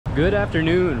Good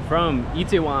afternoon from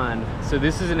Itaewon. So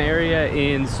this is an area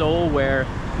in Seoul where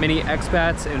many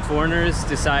expats and foreigners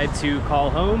decide to call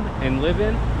home and live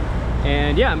in.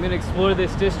 And yeah, I'm gonna explore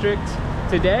this district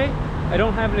today. I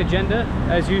don't have an agenda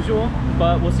as usual,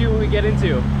 but we'll see what we get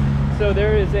into. So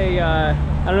there is a,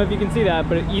 I don't know if you can see that,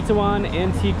 but an Itaewon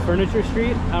Antique Furniture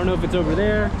Street. I don't know if it's over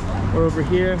there or over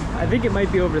here. I think it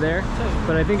might be over there,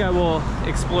 but I think I will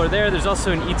explore there. There's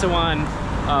also an Itaewon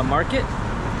market.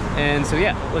 And so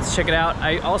yeah, let's check it out.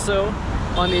 I also,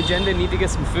 on the agenda, need to get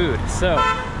some food. So,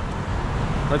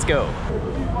 let's go.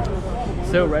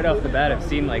 So right off the bat, I've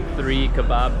seen like 3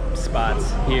 kebab spots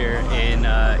here in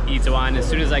Itaewon as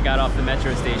soon as I got off the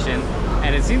metro station.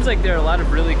 And it seems like there are a lot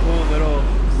of really cool little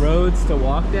roads to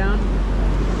walk down.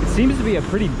 It seems to be a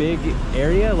pretty big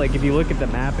area. Like if you look at the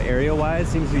map area-wise,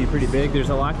 it seems to be pretty big. There's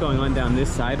a lot going on down this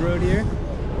side road here.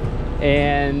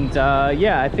 And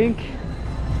yeah, I think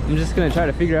I'm just gonna try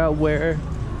to figure out where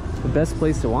the best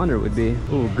place to wander would be.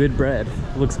 Ooh, good bread.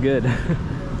 Looks good.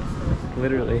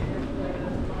 Literally.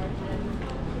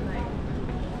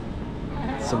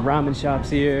 Some ramen shops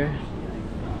here.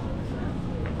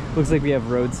 Looks like we have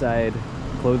roadside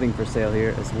clothing for sale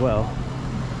here as well.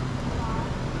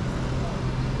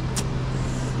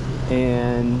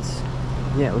 And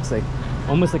yeah, it looks like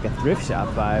almost like a thrift shop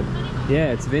vibe.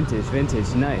 Yeah, it's vintage,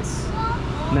 nice.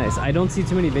 Nice. I don't see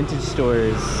too many vintage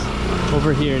stores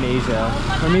over here in Asia,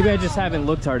 or maybe I just haven't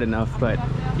looked hard enough, but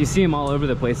you see them all over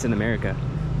the place in America,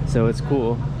 so it's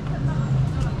cool.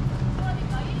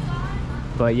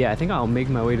 But yeah, I think I'll make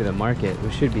my way to the market,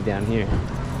 which should be down here.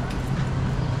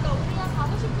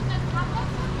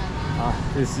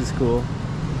 Ah, this is cool.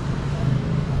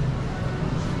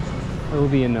 I will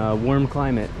be in a warm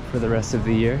climate for the rest of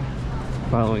the year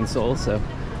following Seoul, so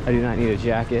I do not need a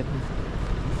jacket.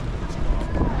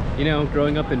 You know,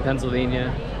 growing up in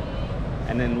Pennsylvania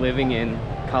and then living in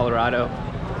Colorado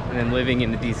and then living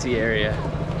in the DC area,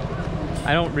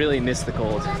 I don't really miss the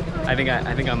cold. I think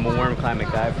I'm a warm climate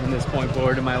guy from this point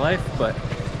forward in my life, but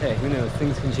hey, who knows,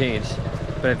 things can change.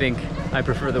 But I think I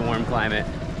prefer the warm climate.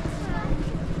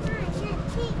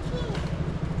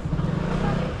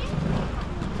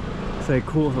 It's like a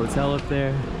cool hotel up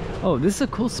there. Oh, this is a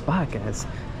cool spot, guys.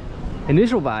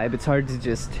 Initial vibe, it's hard to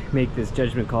just make this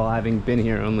judgment call having been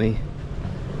here only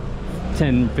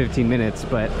 10-15 minutes,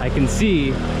 but I can see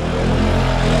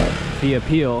the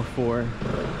appeal for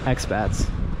expats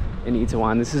in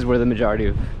Itaewon. This is where the majority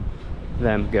of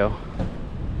them go.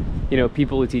 You know,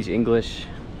 people who teach English,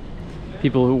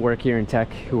 people who work here in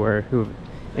tech, who've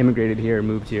immigrated here or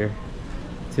moved here,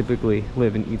 typically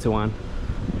live in Itaewon.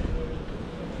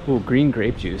 Ooh, green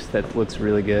grape juice, that looks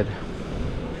really good.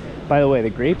 By the way, the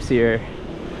grapes here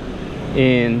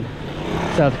in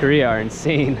South Korea are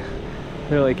insane.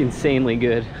 They're like insanely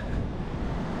good.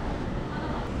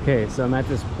 Okay, so I'm at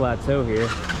this plateau here.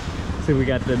 So we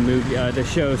got the movie, the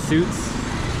show Suits,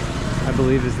 I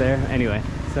believe is there. Anyway,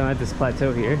 so I'm at this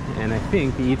plateau here, and I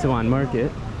think the Itaewon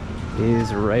market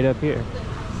is right up here.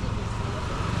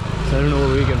 So I don't know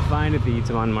what we can find at the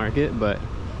Itaewon market, but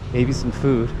maybe some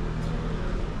food.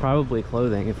 Probably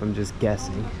clothing if I'm just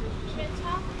guessing.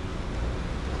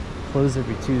 Closed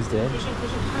every Tuesday.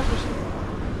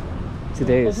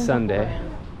 Today is Sunday.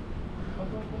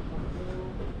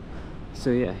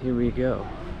 So yeah, here we go.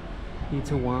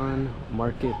 Itaewon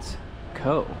Market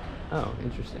Co. Oh,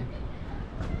 interesting.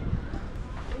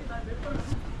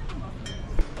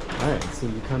 Alright, so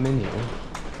you come in here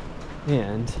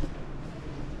and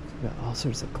you got all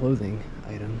sorts of clothing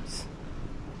items.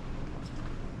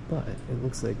 But it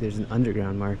looks like there's an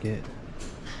underground market.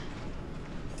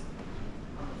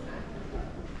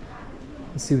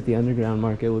 Let's see what the underground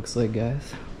market looks like,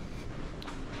 guys.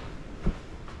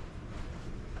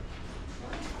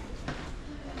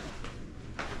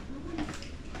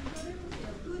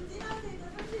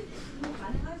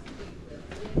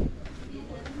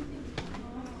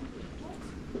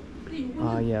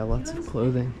 Yeah, lots of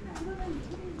clothing.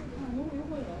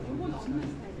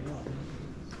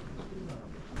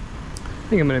 I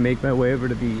think I'm gonna make my way over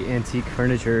to the antique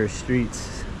furniture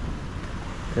streets,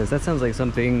 because that sounds like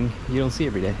something you don't see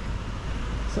every day.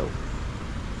 So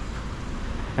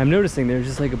I'm noticing there's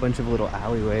just like a bunch of little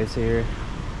alleyways here,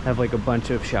 have like a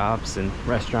bunch of shops and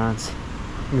restaurants,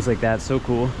 things like that. So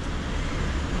cool.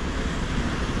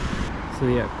 So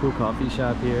yeah, cool coffee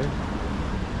shop here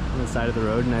on the side of the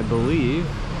road, and I believe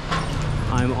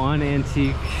I'm on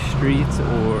Antique Street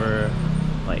or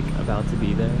like about to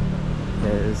be there,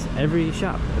 because every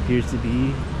shop appears to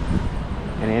be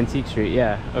an antique street.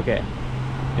 Yeah, okay,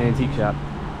 an antique shop.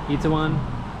 Itaewon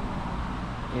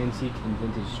Antique and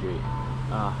Vintage Street.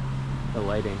 Ah, the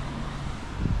lighting.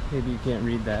 Maybe you can't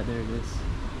read that. There it is.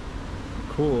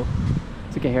 Cool.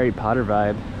 It's like a Harry Potter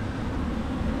vibe.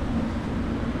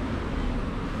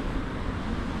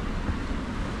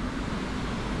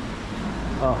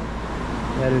 Oh,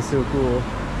 that is so cool.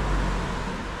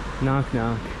 Knock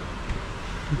knock.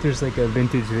 I think there's like a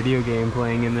vintage video game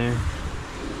playing in there.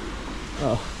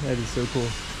 Oh, that is so cool.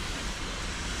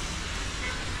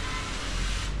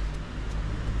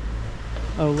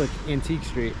 Oh look, Antique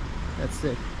Street. That's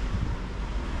sick.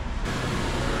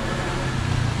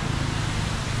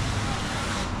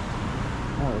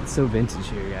 Oh, it's so vintage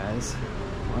here, guys.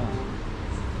 Wow.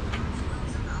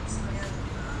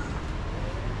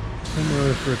 I don't know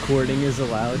if recording is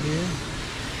allowed here.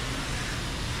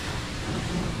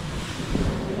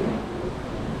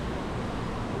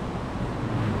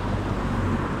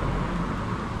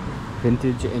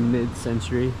 Vintage and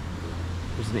mid-century.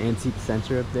 There's an antique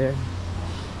center up there.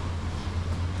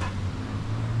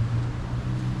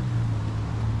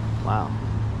 Wow.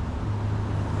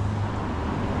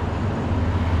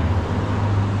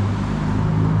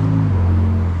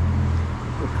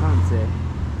 Brocante.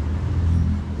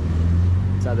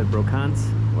 It's either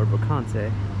brocante or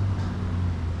brocante.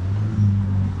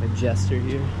 A jester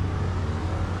here.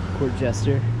 Court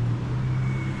jester.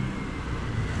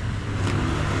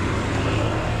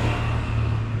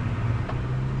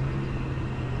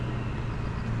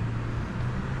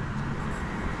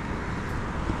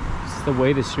 The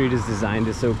way the street is designed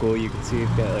is so cool. You can see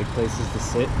you've got like places to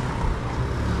sit.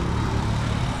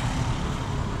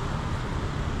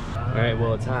 Alright,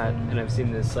 well it's hot and I've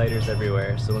seen the ciders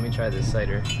everywhere, so let me try this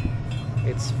cider.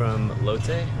 It's from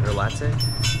Lotte or Latte.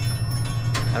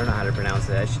 I don't know how to pronounce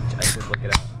it. I should look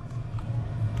it up.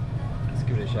 Let's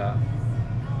give it a shot.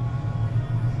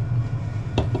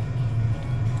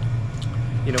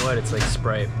 You know what? It's like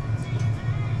Sprite.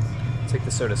 It's like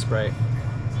the soda Sprite.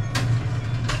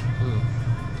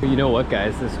 You know what,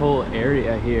 guys? This whole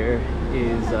area here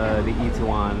is the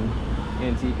Itaewon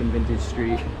Antique and Vintage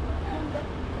Street.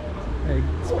 It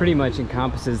pretty much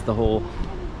encompasses the whole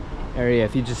area.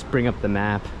 If you just bring up the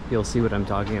map, you'll see what I'm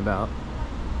talking about.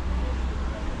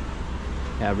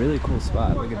 Yeah, really cool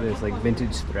spot. Look at this, like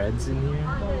vintage threads in here.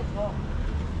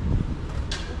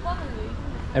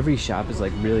 Every shop is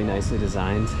like really nicely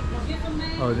designed.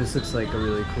 Oh, this looks like a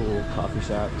really cool coffee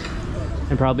shop.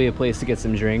 And probably a place to get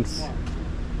some drinks.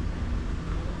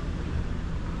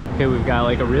 Okay, we've got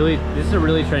like this is a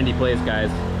really trendy place, guys.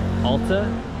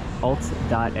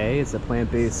 Alt.A. It's a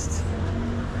plant-based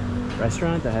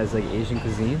restaurant that has like Asian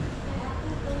cuisine.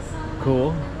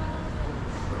 Cool.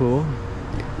 Cool.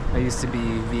 I used to be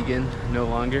vegan, no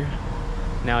longer.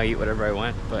 Now I eat whatever I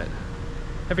want, but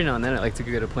every now and then I like to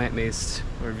go get a plant-based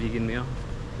or vegan meal.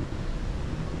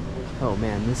 Oh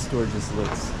man, this store just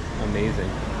looks amazing.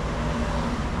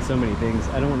 So many things.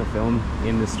 I don't want to film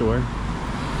in the store.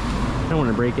 I don't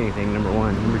want to break anything, number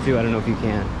one. Number two, I don't know if you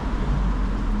can.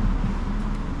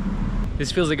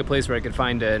 This feels like a place where I could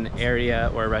find an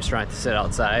area or a restaurant to sit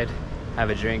outside, have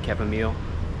a drink, have a meal.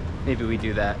 Maybe we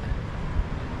do that.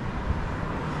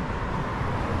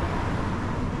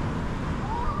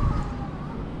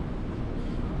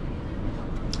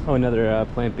 Oh, another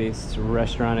plant-based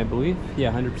restaurant, I believe.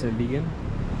 Yeah, 100% vegan.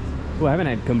 Oh, I haven't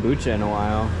had kombucha in a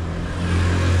while.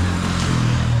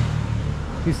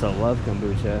 Used to love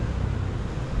kombucha.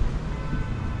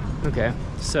 Okay,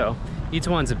 so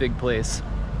Itaewon's a big place.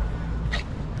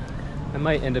 I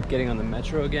might end up getting on the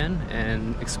metro again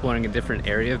and exploring a different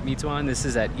area of Itaewon. This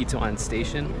is at Itaewon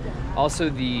Station. Also,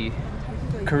 the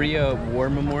Korea War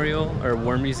Memorial or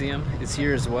War Museum is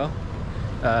here as well,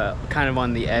 kind of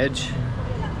on the edge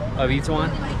of Itaewon.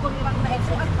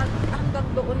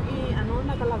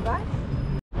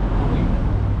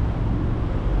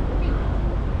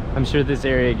 I'm sure this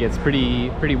area gets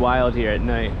pretty wild here at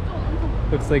night.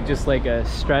 Looks like just like a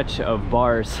stretch of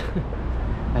bars.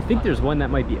 I think there's one that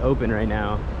might be open right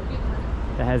now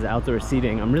that has outdoor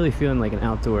seating. I'm really feeling like an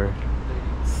outdoor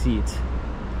seat.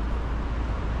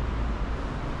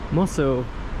 I'm also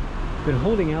been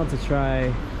holding out to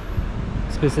try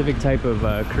a specific type of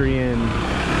Korean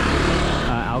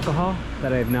alcohol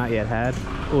that I have not yet had.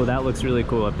 Oh, that looks really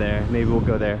cool up there. Maybe we'll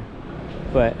go there.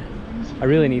 But I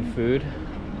really need food.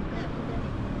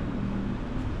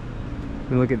 I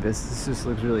mean, look at this. This just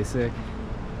looks really sick.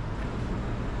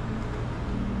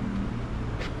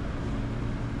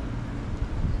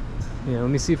 Yeah, let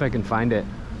me see if I can find it.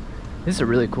 This is a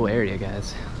really cool area,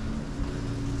 guys.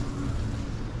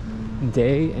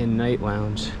 Day and night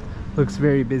lounge. Looks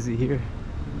very busy here.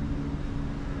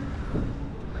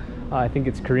 Oh, I think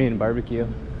it's Korean barbecue.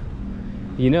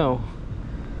 You know,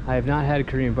 I have not had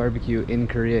Korean barbecue in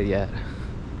Korea yet.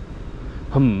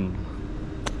 Do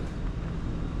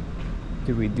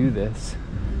we do this?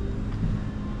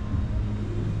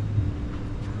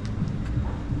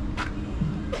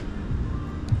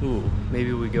 Ooh,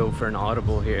 maybe we go for an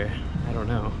audible here. I don't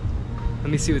know. Let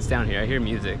me see what's down here. I hear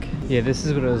music. Yeah, this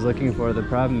is what I was looking for. The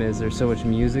problem is there's so much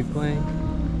music playing.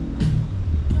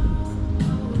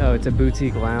 Oh, it's a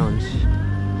boutique lounge.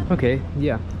 Okay,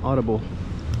 yeah, audible.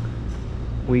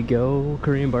 We go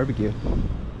Korean barbecue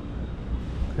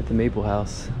at the Maple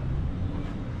House.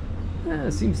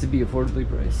 It seems to be affordably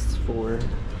priced for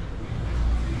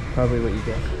probably what you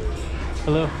get.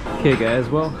 Hello. Okay guys,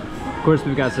 well, of course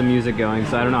we've got some music going,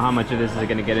 so I don't know how much of this is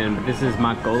gonna get in, but this is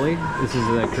makgeolli. This is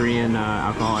the Korean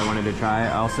alcohol I wanted to try.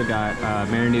 I also got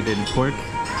marinated pork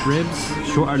ribs,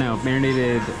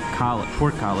 marinated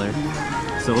pork collar.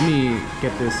 So let me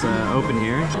get this open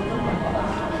here.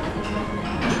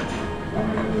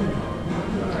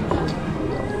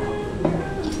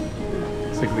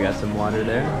 Looks like we got some water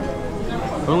there.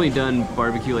 I've only done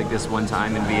barbecue like this one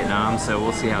time in Vietnam, so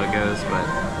we'll see how it goes. But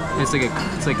it's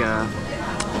like a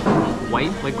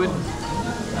white liquid.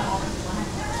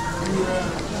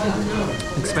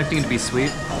 Expecting it to be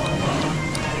sweet.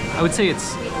 I would say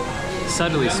it's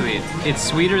subtly sweet. It's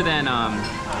sweeter than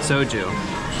soju.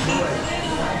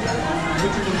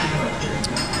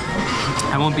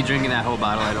 I won't be drinking that whole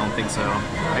bottle, I don't think so.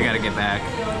 I gotta get back.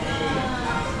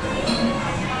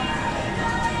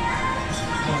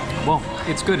 Well,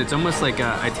 it's good. It's almost like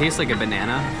I taste like a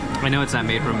banana. I know it's not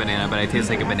made from banana, but I taste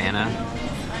like a banana.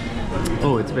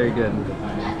 Oh, it's very good.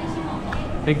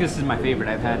 I think this is my favorite.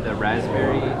 I've had the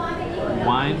raspberry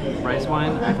wine, rice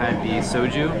wine. I've had the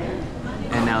soju,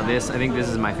 and now this. I think this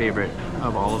is my favorite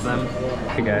of all of them.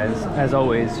 Hey guys, as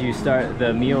always, you start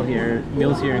the meals here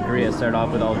in Korea start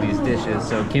off with all these dishes.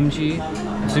 So kimchi,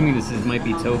 assuming this might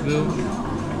be tofu.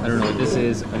 I don't know what this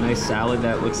is. A nice salad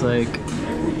that looks like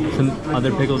some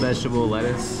other pickled vegetable,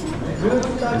 lettuce,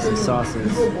 and some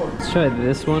sauces. Let's try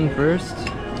this one first.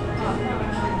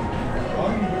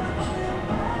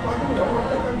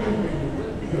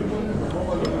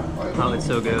 Oh, it's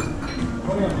so good.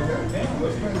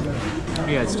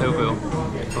 Yeah, it's tofu.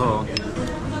 Oh,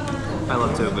 I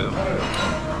love tofu.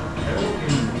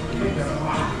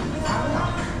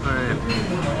 Alright.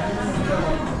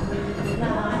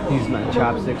 Use my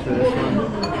chopsticks for this one.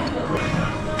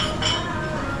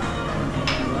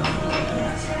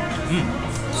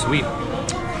 Sweet.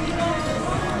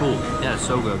 Cool. Yeah, it's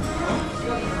so good.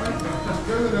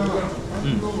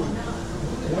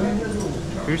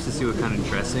 Curious to see what kind of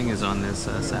dressing is on this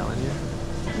salad here.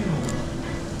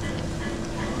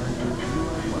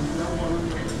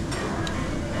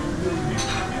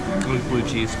 With blue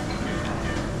cheese.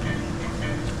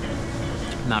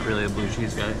 Not really a blue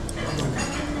cheese guy.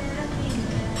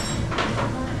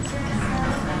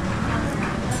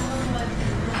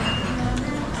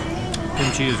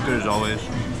 Kimchi is good as always.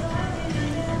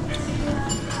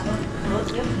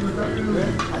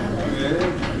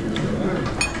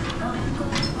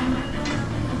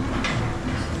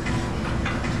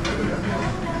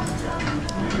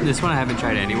 This one I haven't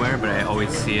tried anywhere, but I always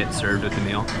see it served with the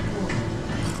meal.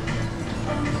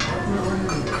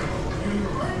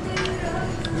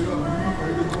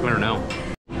 I don't know.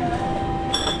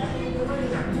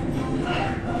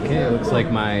 Okay, it looks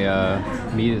like my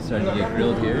meat is starting to get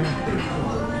grilled here.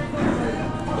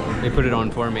 They put it on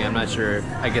for me. I'm not sure.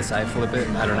 I guess I flip it.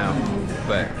 I don't know.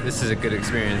 But this is a good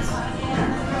experience.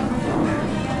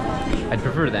 I'd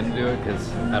prefer them to do it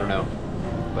because I don't know.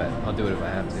 But I'll do it if I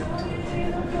have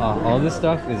to. All this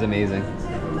stuff is amazing.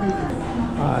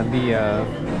 The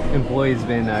employee's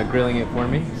been grilling it for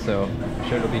me, so I'm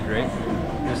sure it'll be great.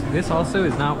 This also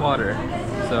is not water,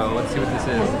 so let's see what this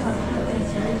is.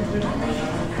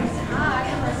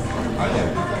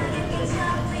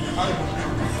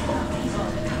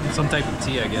 Some type of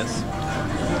tea, I guess.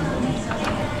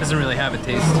 Doesn't really have a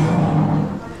taste.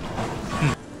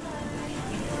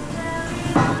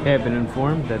 Okay, I've been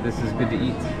informed that this is good to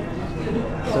eat.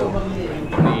 So,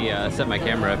 let me set my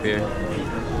camera up here.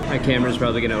 My camera's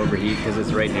probably gonna overheat because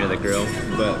it's right near the grill,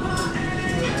 but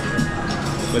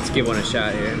let's give one a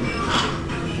shot here.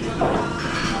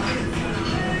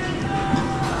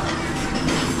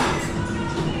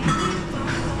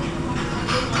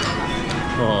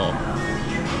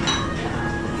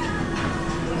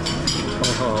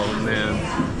 Oh man,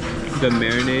 the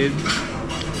marinade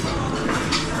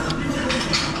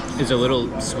is a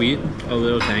little sweet, a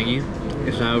little tangy.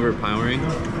 It's not overpowering.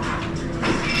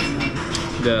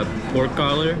 The pork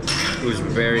collar was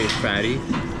very fatty.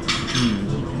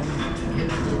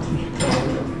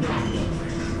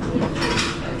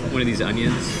 One of these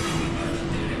onions.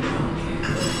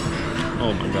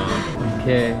 Oh my god.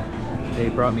 Okay, they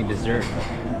brought me dessert. Oh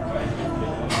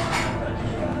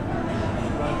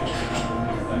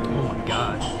my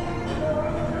god.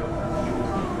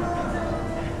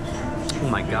 Oh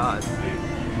my god.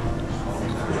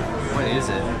 What is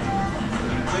it?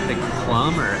 Like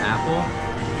plum or apple?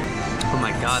 Oh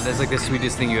my god, that's like the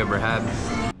sweetest thing you ever had.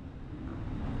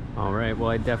 Alright,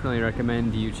 well I definitely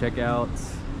recommend you check out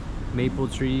Maple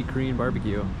Tree Korean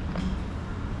Barbecue.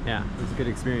 Yeah, it was a good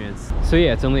experience. So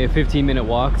yeah, it's only a 15-minute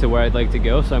walk to where I'd like to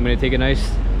go, so I'm gonna take a nice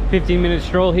 15-minute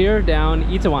stroll here down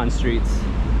Itaewon streets.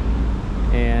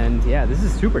 And yeah, this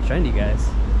is super trendy, guys.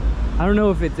 I don't know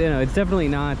if it's, you know, it's definitely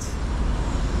not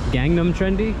Gangnam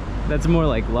trendy. That's more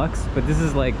like Lux, but this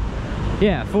is like,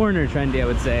 yeah, foreigner trendy, I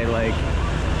would say. Like,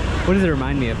 what does it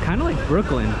remind me of? Kind of like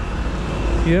Brooklyn.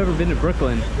 You ever been to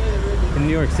Brooklyn in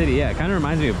New York City? Yeah, it kind of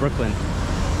reminds me of Brooklyn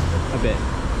a bit.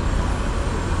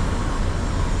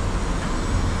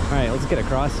 All right, let's get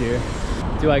across here.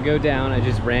 Do I go down? I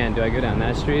just ran. Do I go down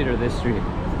that street or this street?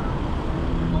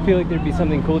 I feel like there'd be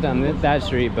something cool down that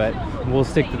street, but we'll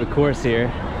stick to the course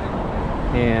here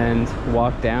and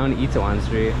walk down Itaewon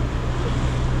Street.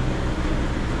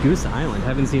 Goose Island,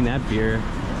 haven't seen that beer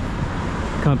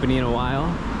company in a while.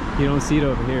 You don't see it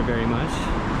over here very much.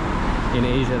 In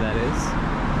Asia, that is.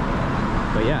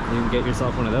 But yeah, you can get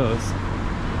yourself one of those.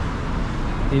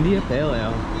 India Pale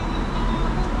Ale.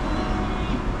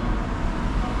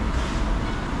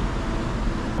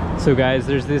 So guys,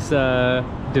 there's this Da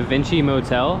Vinci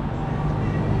Motel.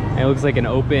 It looks like an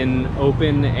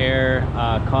open air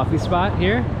coffee spot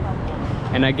here.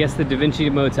 And I guess the Da Vinci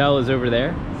Motel is over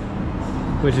there,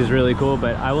 which is really cool,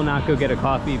 but I will not go get a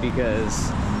coffee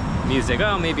because music.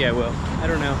 Oh, maybe I will. I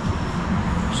don't know.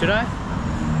 Should I?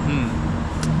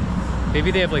 Maybe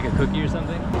they have like a cookie or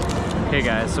something. Okay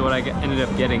guys, so what I ended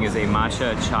up getting is a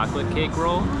matcha chocolate cake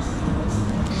roll.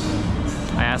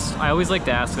 I always like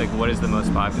to ask like what is the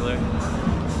most popular.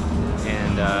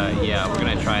 And yeah, we're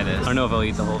gonna try this. I don't know if I'll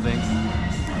eat the whole thing.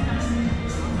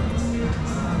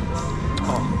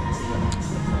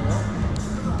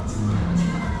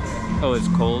 Oh, it's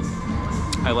cold.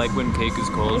 I like when cake is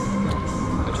cold.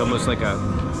 It's almost like a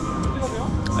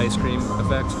ice cream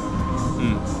effect.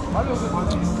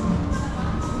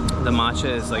 The matcha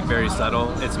is like very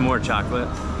subtle. It's more chocolate.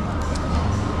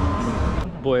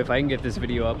 Boy, if I can get this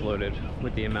video uploaded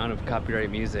with the amount of copyright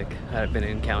music that I've been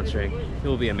encountering, it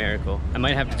will be a miracle. I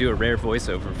might have to do a rare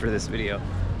voiceover for this video.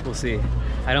 We'll see.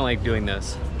 I don't like doing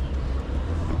this.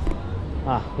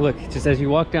 Ah, look, just as you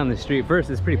walk down the street,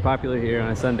 first, it's pretty popular here on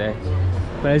a Sunday,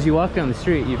 but as you walk down the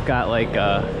street, you've got like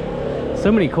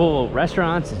so many cool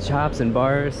restaurants and shops and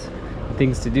bars and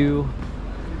things to do.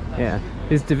 Yeah,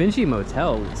 this Da Vinci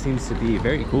Motel seems to be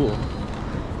very cool.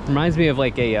 Reminds me of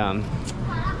like a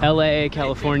LA,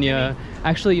 California.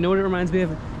 Actually, you know what it reminds me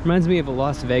of? It reminds me of a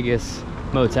Las Vegas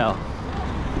motel.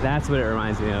 That's what it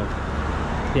reminds me of.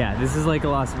 Yeah, this is like a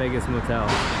Las Vegas motel.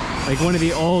 Like one of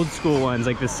the old school ones,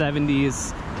 like the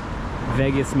 70s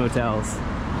Vegas motels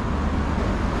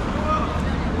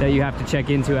that you have to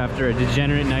check into after a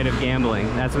degenerate night of gambling.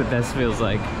 That's what this feels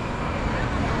like.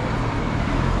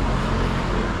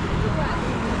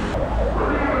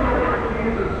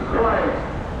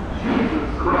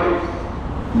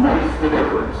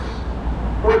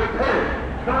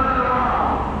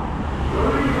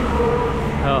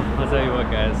 Oh, I'll tell you what,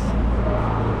 guys.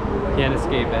 Can't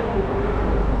escape it.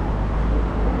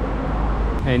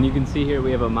 And you can see here we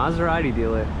have a Maserati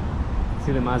dealer.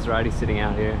 See the Maserati sitting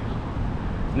out here.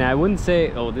 Now I wouldn't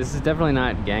say, oh, this is definitely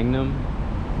not Gangnam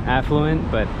affluent,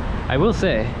 but I will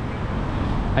say,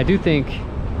 I do think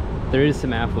there is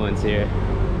some affluence here.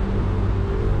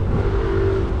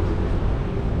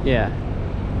 Yeah.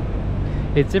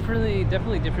 It's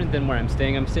definitely different than where I'm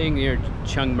staying. I'm staying near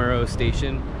Chungmuro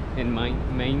Station in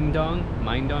Mindong.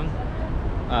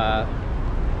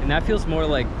 And that feels more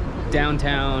like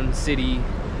downtown city.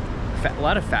 A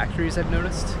lot of factories I've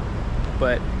noticed,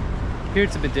 but here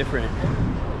it's a bit different.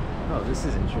 Oh, this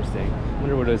is interesting. I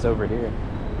wonder what is over here.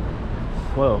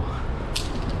 Whoa.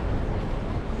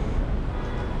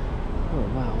 Oh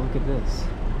wow, look at this.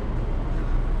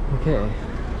 Okay.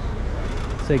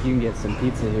 Looks like you can get some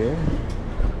pizza here.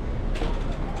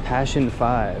 Passion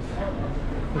 5.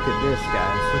 Look at this,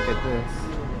 guys. Look at this.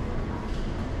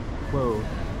 Whoa.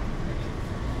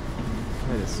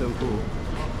 That is so cool.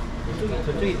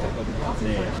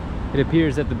 It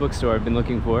appears that the bookstore I've been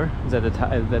looking for is at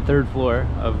the third floor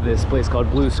of this place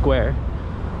called Blue Square.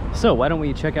 So why don't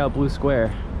we check out Blue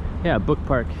Square? Yeah, Book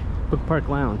Park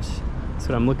Lounge. That's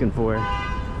what I'm looking for.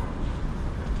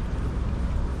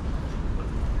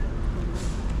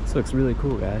 This looks really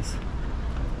cool, guys.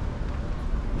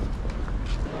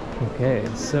 Okay,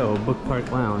 so Book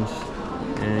Park Lounge,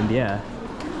 and yeah,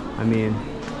 I mean,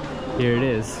 here it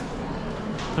is.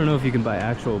 I don't know if you can buy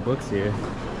actual books here,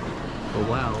 but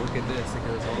wow, look at this, it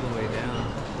goes all the way down.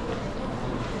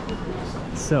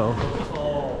 So,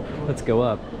 let's go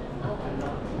up.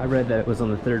 I read that it was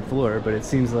on the 3rd floor, but it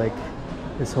seems like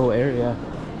this whole area.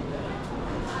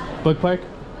 Book Park?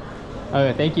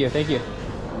 Okay, thank you, thank you.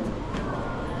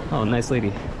 Oh, nice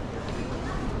lady.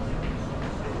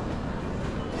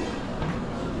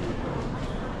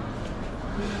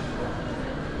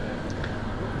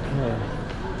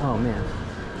 Oh man,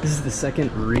 this is the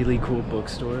second really cool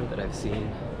bookstore that I've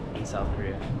seen in South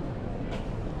Korea.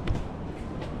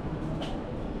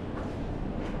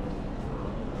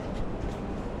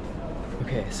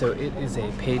 Okay, so it is a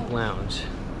paid lounge,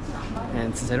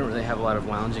 and since I don't really have a lot of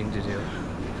lounging to do,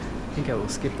 I think I will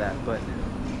skip that, but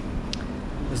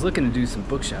I was looking to do some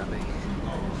book shopping.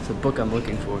 It's a book I'm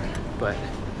looking for, but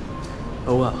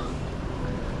oh well,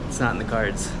 it's not in the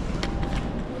cards.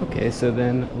 Okay, so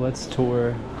then let's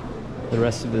tour the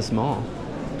rest of this mall.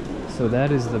 So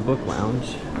that is the book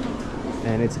lounge,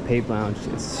 and it's a paid lounge.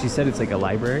 She said it's like a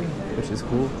library, which is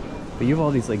cool. But you have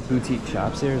all these like boutique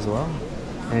shops here as well,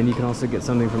 and you can also get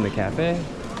something from the cafe.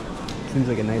 Seems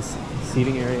like a nice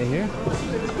seating area here.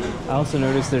 I also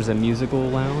noticed there's a musical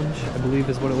lounge, I believe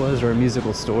is what it was, or a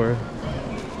musical store.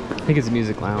 I think it's a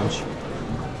music lounge.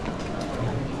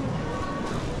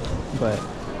 But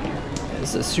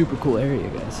this is a super cool area,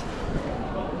 guys.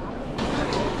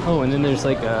 Oh, and then there's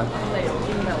like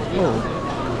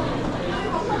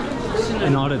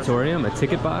an auditorium, a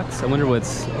ticket box. I wonder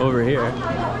what's over here.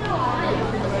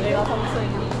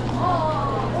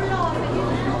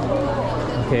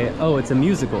 Okay, oh, it's a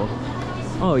musical.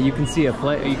 Oh, you can see a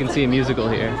play, you can see a musical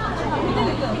here.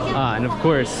 Ah, and of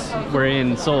course, we're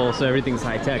in Seoul, so everything's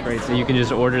high tech, right? So you can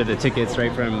just order the tickets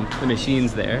right from the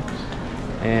machines there.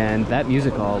 And that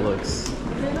music hall looks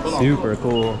super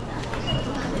cool.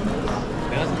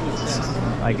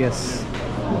 I guess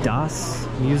Das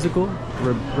Musical?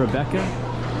 Rebecca?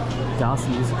 Das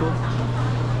Musical?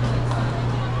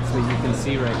 That's what you can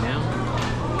see right now.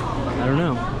 I don't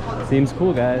know. Seems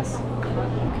cool, guys.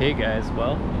 Okay, guys,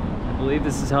 well, I believe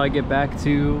this is how I get back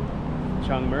to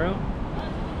Chongmuro.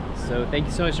 So thank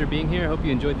you so much for being here. I hope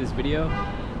you enjoyed this video.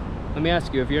 Let me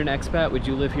ask you, if you're an expat, would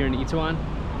you live here in Itaewon?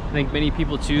 I think many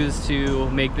people choose to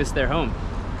make this their home.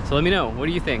 So let me know, what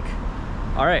do you think?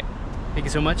 All right, thank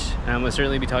you so much, and I'm gonna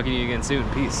certainly be talking to you again soon.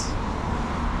 Peace.